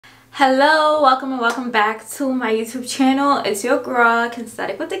Hello, welcome and welcome back to my YouTube channel. It's your girl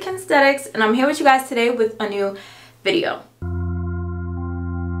Kensthetic with the Kensthetics, and I'm here with you guys today with a new video.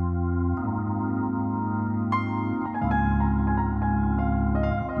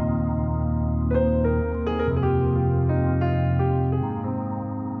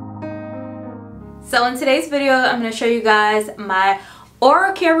 So in today's video, I'm going to show you guys my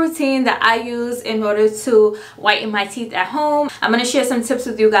oral care routine that I use in order to whiten my teeth at home. I'm going to share some tips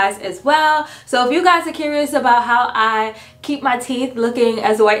with you guys as well. So if you guys are curious about how I keep my teeth looking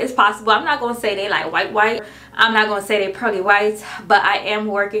as white as possible, I'm not going to say they like white. I'm not going to say they pearly white, but I am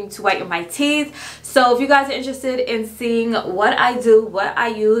working to whiten my teeth. So if you guys are interested in seeing what I do, what I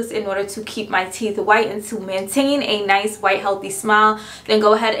use in order to keep my teeth white and to maintain a nice white healthy smile, then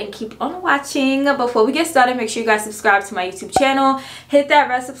go ahead and keep on watching. Before we get started, make sure you guys subscribe to my YouTube channel. Hit that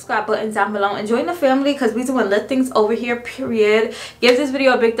red subscribe button down below and join the family because we doing lit things over here, period. Give this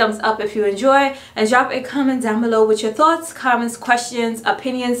video a big thumbs up if you enjoy, and drop a comment down below with your thoughts, comments, questions,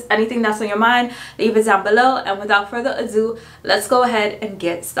 opinions, anything that's on your mind. Leave it down below. And without further ado, let's go ahead and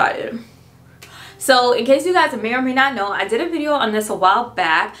get started. So in case you guys may or may not know, I did a video on this a while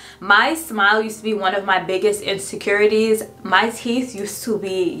back. My smile used to be one of my biggest insecurities. My teeth used to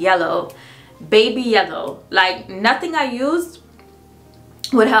be yellow, baby yellow. Like nothing I used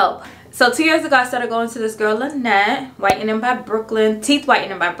would help. So 2 years ago, I started going to this girl, Lynette, Whitening by Brooklyn, Teeth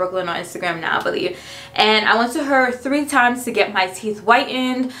Whitening by Brooklyn on Instagram now, I believe. And I went to her 3 times to get my teeth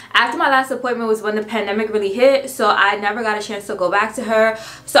whitened. After my last appointment was when the pandemic really hit, so I never got a chance to go back to her.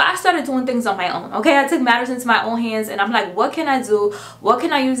 So I started doing things on my own, okay? I took matters into my own hands, and I'm like, what can I do? What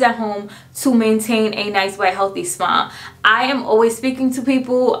can I use at home to maintain a nice, white, healthy smile? I am always speaking to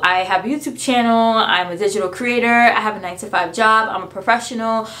people. I have a YouTube channel. I'm a digital creator. I have a 9-to-5 job. I'm a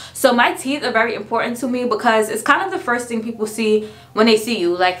professional. So my teeth are very important to me because it's kind of the first thing people see when they see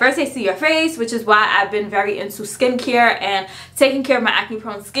you. Like first they see your face, which is why I've been very into skincare and taking care of my acne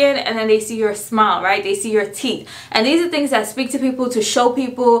prone skin, and then they see your smile, right? They see your teeth. And these are things that speak to people, to show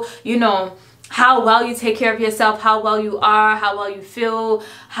people, you know, how well you take care of yourself, how well you are, how well you feel,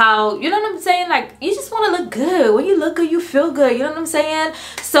 how, you know what I'm saying? Like, you just want to look good. When you look good, you feel good. You know what I'm saying?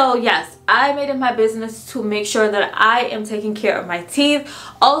 So, yes, I made it my business to make sure that I am taking care of my teeth.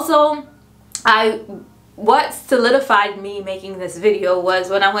 Also, what solidified me making this video was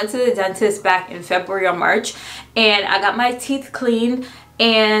when I went to the dentist back in February or March, and I got my teeth cleaned,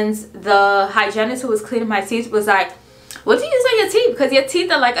 and the hygienist who was cleaning my teeth was like, what do you use on your teeth? Because your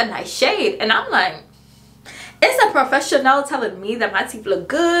teeth are like a nice shade. And I'm like, it's a professional telling me that my teeth look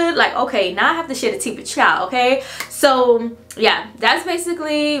good. Like, okay, now I have to share the teeth with y'all, okay? So yeah, that's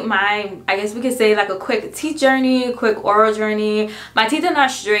basically my, I guess we could say, like a quick teeth journey, quick oral journey. My teeth are not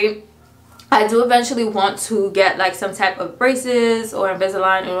straight. I do eventually want to get like some type of braces or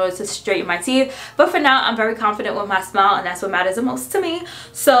Invisalign in order to straighten my teeth, but for now I'm very confident with my smile, and that's what matters the most to me.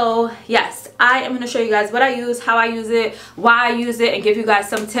 So yes, I am going to show you guys what I use, how I use it, why I use it, and give you guys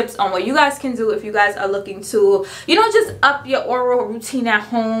some tips on what you guys can do if you guys are looking to, you know, just up your oral routine at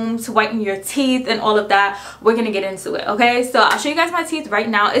home, to whiten your teeth and all of that. We're going to get into it, okay? So I'll show you guys my teeth right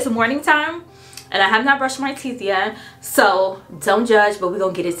now. It's morning time, and I have not brushed my teeth yet, so don't judge, but we're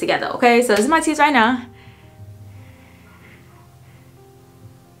gonna get it together, okay? So this is my teeth right now.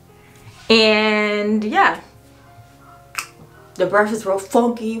 And yeah, the breath is real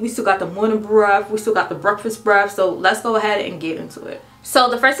funky. We still got the morning breath, we still got the breakfast breath, so let's go ahead and get into it. So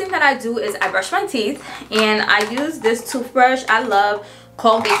the first thing that I do is I brush my teeth, and I use this toothbrush. I love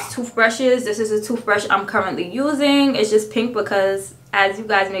Colgate's toothbrushes. This is a toothbrush I'm currently using. It's just pink because, as you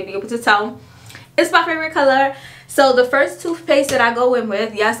guys may be able to tell, it's my favorite color. So the first toothpaste that I go in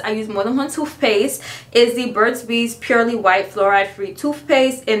with, yes, I use more than one toothpaste, is the Burt's Bees Purely White Fluoride Free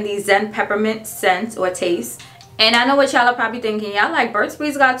Toothpaste in the Zen Peppermint scent or taste. And I know what y'all are probably thinking, y'all like Burt's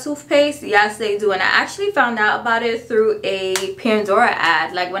Bees got toothpaste? Yes, they do. And I actually found out about it through a Pandora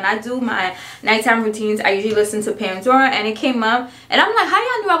ad. Like when I do my nighttime routines, I usually listen to Pandora, and it came up, and I'm like, how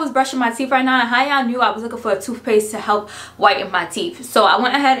y'all knew I was brushing my teeth right now, and how y'all knew I was looking for a toothpaste to help whiten my teeth? So I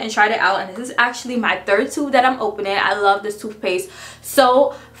went ahead and tried it out, and this is actually my 3rd tube that I'm opening. I love this toothpaste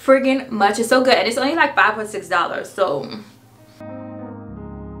so friggin' much. It's so good, and it's only like $5 or $6, so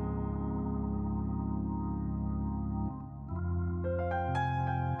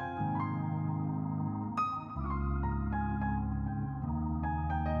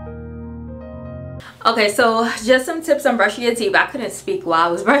okay, so just some tips on brushing your teeth. I couldn't speak while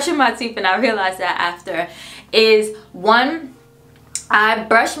I was brushing my teeth, and I realized that after. Is 1, I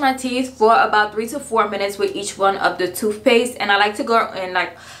brush my teeth for about 3 to 4 minutes with each one of the toothpaste, and I like to go and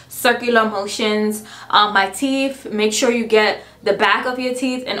like circular motions on my teeth. Make sure you get the back of your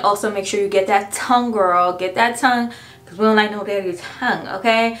teeth, and also make sure you get that tongue, girl. Get that tongue, because we don't like no dirty tongue,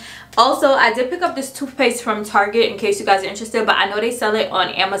 okay? Also, I did pick up this toothpaste from Target in case you guys are interested, but I know they sell it on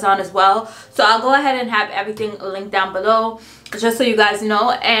Amazon as well. So I'll go ahead and have everything linked down below just so you guys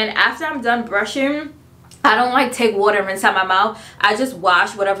know. And after I'm done brushing, I don't like take water and rinse out my mouth. I just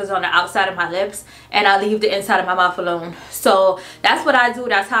wash whatever's on the outside of my lips, and I leave the inside of my mouth alone. So that's what I do.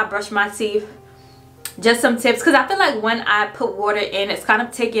 That's how I brush my teeth. Just some tips, because I feel like when I put water in, it's kind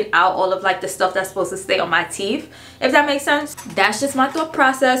of taking out all of like the stuff that's supposed to stay on my teeth, if that makes sense. That's just my thought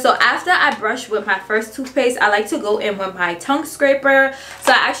process. So after I brush with my first toothpaste, I like to go in with my tongue scraper.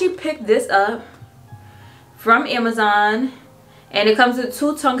 So I actually picked this up from Amazon, and it comes with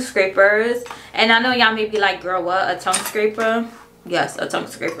 2 tongue scrapers. And I know y'all may be like, girl, what, a tongue scraper? Yes, a tongue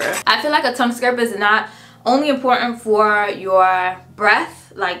scraper. I feel like a tongue scraper is not only important for your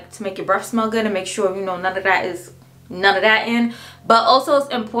breath, like to make your breath smell good and make sure, you know, none of that in, but also it's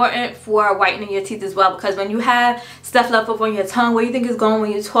important for whitening your teeth as well, because when you have stuff left over on your tongue, where you think it's going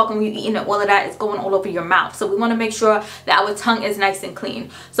when you're talking, when you're eating it, all of that is going all over your mouth. So we want to make sure that our tongue is nice and clean.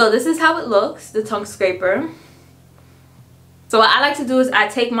 So this is how it looks, the tongue scraper. So what I like to do is I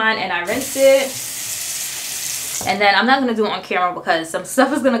take mine and I rinse it. And then I'm not going to do it on camera because some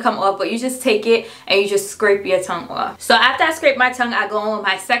stuff is going to come off, but you just take it and you just scrape your tongue off. So after I scrape my tongue, I go on with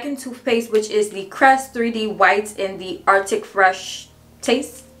my second toothpaste, which is the Crest 3D White in the Arctic Fresh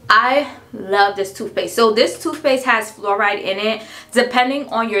taste. I love this toothpaste. So this toothpaste has fluoride in it. Depending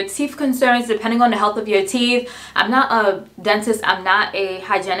on your teeth concerns, depending on the health of your teeth, I'm not a dentist, I'm not a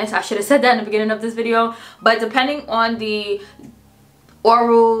hygienist. I should have said that in the beginning of this video. But depending on the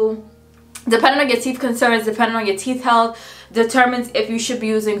depending on your teeth concerns, depending on your teeth health, determines if you should be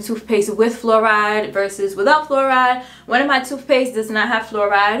using toothpaste with fluoride versus without fluoride. One of my toothpaste does not have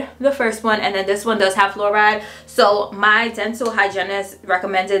fluoride, the first one, and then this one does have fluoride. So my dental hygienist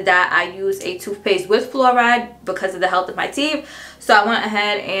recommended that I use a toothpaste with fluoride because of the health of my teeth. So I went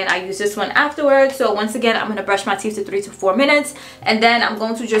ahead and I used this one afterwards. So once again, I'm going to brush my teeth to 3 to 4 minutes, and then I'm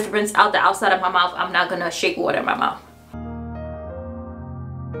going to just rinse out the outside of my mouth. I'm not going to shake water in my mouth.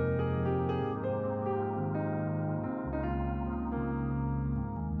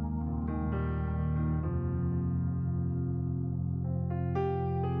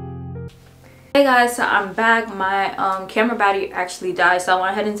 Hey guys, so I'm back. My camera battery actually died, so I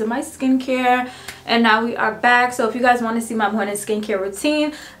went ahead into my skincare, and now we are back. So if you guys want to see my morning skincare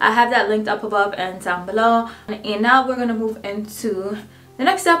routine, I have that linked up above and down below. And now we're going to move into the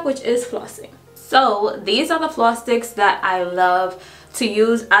next step, which is flossing. So these are the floss sticks that I love to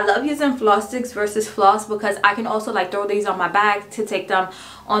use. I love using floss sticks versus floss because I can also like throw these on my bag to take them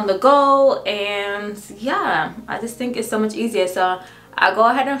on the go, and yeah, I just think it's so much easier. So I go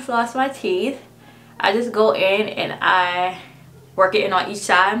ahead and floss my teeth. I just go in and I work it in on each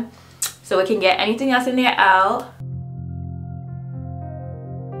side so it can get anything that's in there out.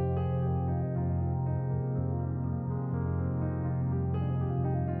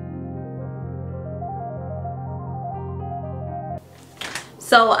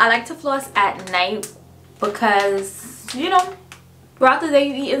 So I like to floss at night because, you know, throughout the day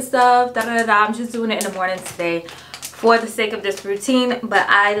you eat and stuff, I'm just doing it in the morning today for the sake of this routine, but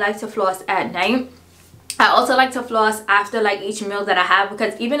I like to floss at night. I also like to floss after like each meal that I have,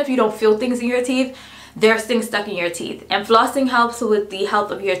 because even if you don't feel things in your teeth, there's things stuck in your teeth, and flossing helps with the health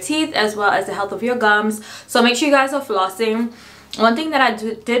of your teeth as well as the health of your gums. So make sure you guys are flossing. One thing that I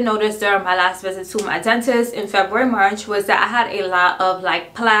did notice during my last visit to my dentist in February, March, was that I had a lot of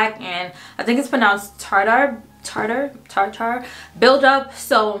like plaque, and I think it's pronounced tartar buildup.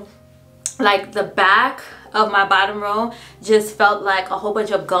 So like the back of my bottom row just felt like a whole bunch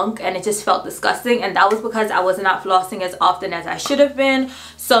of gunk, and it just felt disgusting, and that was because I was not flossing as often as I should have been.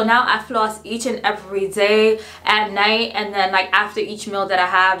 So now I floss each and every day at night, and then like after each meal that I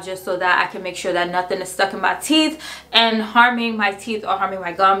have, just so that I can make sure that nothing is stuck in my teeth and harming my teeth or harming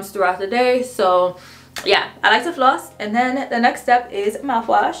my gums throughout the day. So yeah, I like to floss. And then the next step is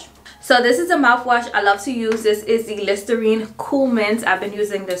mouthwash. So this is a mouthwash I love to use. This is the Listerine Cool Mint. I've been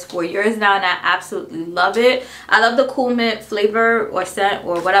using this for years now, and I absolutely love it. I love the Cool Mint flavor or scent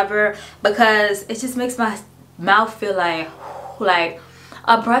or whatever, because it just makes my mouth feel like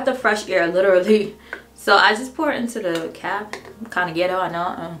a breath of fresh air, literally. So I just pour it into the cap. Kind of ghetto, I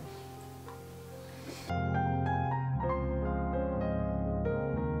know.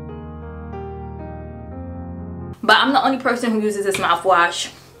 But I'm the only person who uses this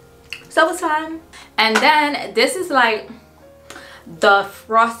mouthwash, so it's fine. And then this is like the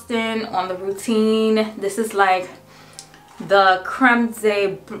frosting on the routine. This is like the creme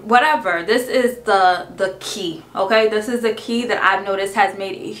de whatever. This is the key, okay? This is the key that I've noticed has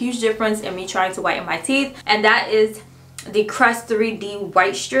made a huge difference in me trying to whiten my teeth, and that is the Crest 3D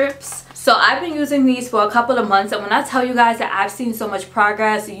white strips. So I've been using these for a couple of months, and when I tell you guys that I've seen so much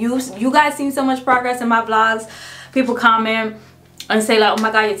progress, you guys seen so much progress in my vlogs. People comment and say like, oh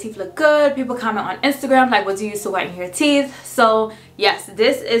my god, your teeth look good. People comment on Instagram like, what do you use to whiten your teeth? So yes,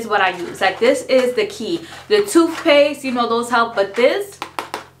 this is what I use. Like, this is the key. The toothpaste, you know, those help, but this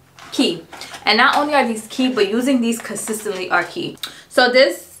key. And not only are these key, but using these consistently are key. So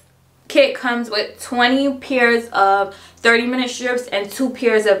this kit comes with 20 pairs of 30-minute strips and 2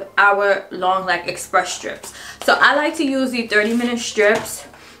 pairs of hour-long like express strips. So I like to use the 30-minute strips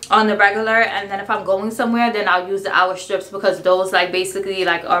on the regular, and then if I'm going somewhere, then I'll use the hour strips, because those like basically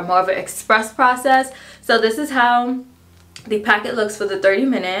like are more of an express process. So this is how the packet looks for the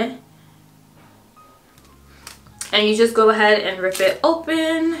 30-minute, and you just go ahead and rip it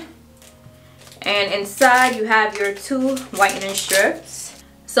open, and inside you have your 2 whitening strips.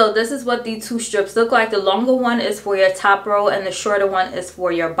 So this is what the 2 strips look like. The longer one is for your top row and the shorter one is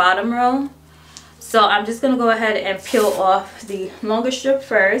for your bottom row. So I'm just going to go ahead and peel off the longer strip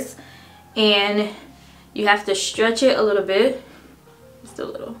first, and you have to stretch it a little bit, just a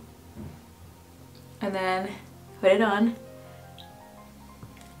little, and then put it on.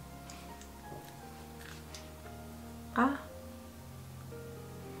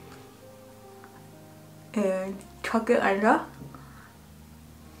 And tuck it under.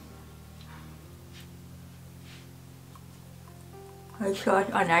 Make sure it's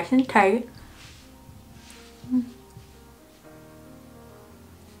nice and tight.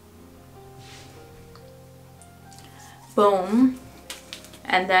 Boom.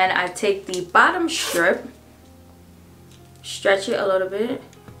 And then I take the bottom strip, stretch it a little bit,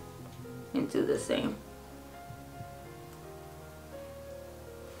 and do the same.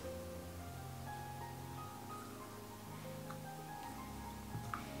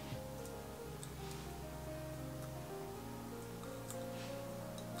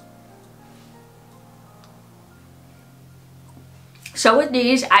 So with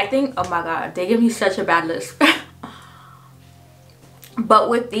these, I think, oh my god, they give me such a bad lisp. But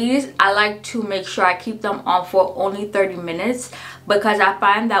with these, I like to make sure I keep them on for only 30 minutes, because I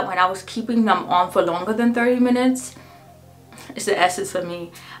find that when I was keeping them on for longer than 30 minutes, it's the essence for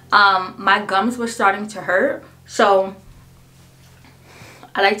me, my gums were starting to hurt. So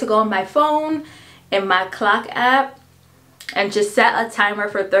I like to go on my phone in my clock app and just set a timer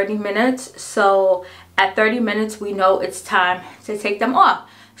for 30 minutes. So at 30 minutes, we know it's time to take them off.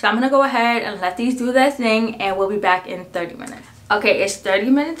 So I'm going to go ahead and let these do their thing, and we'll be back in 30 minutes. Okay, it's 30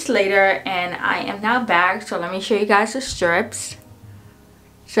 minutes later, and I am now back. So let me show you guys the strips.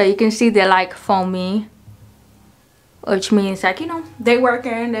 So you can see they're like foamy, which means like, you know, they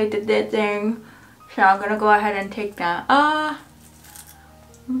working, they did their thing. So I'm going to go ahead and take that off.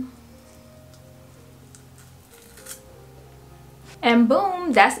 And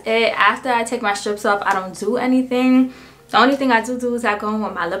boom, that's it. After I take my strips off, I don't do anything. The only thing I do is I go in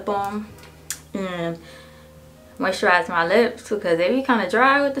with my lip balm and moisturize my lips, because they be kind of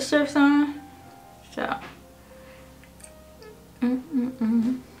dry with the strips on. So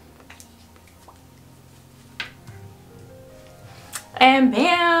and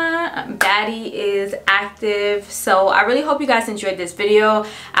bam, baddie is active. So I really hope you guys enjoyed this video.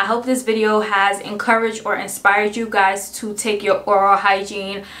 I hope this video has encouraged or inspired you guys to take your oral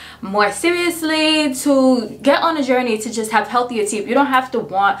hygiene more seriously, to get on a journey to just have healthier teeth. You don't have to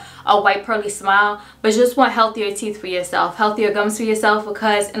want a white pearly smile, but just want healthier teeth for yourself, healthier gums for yourself,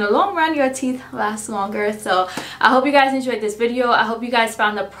 because in the long run your teeth last longer. So I hope you guys enjoyed this video. I hope you guys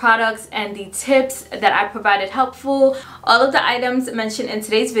found the products and the tips that I provided helpful. All of the items mentioned in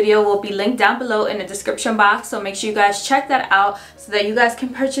today's video will be linked down below in the description box, so make sure you guys check that out so that you guys can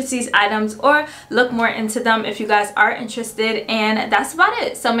purchase these items or look more into them if you guys are interested. And that's about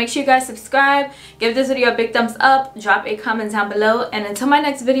it. So make sure you guys subscribe, give this video a big thumbs up, drop a comment down below, and until my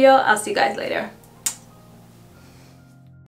next video, I'll see you guys later.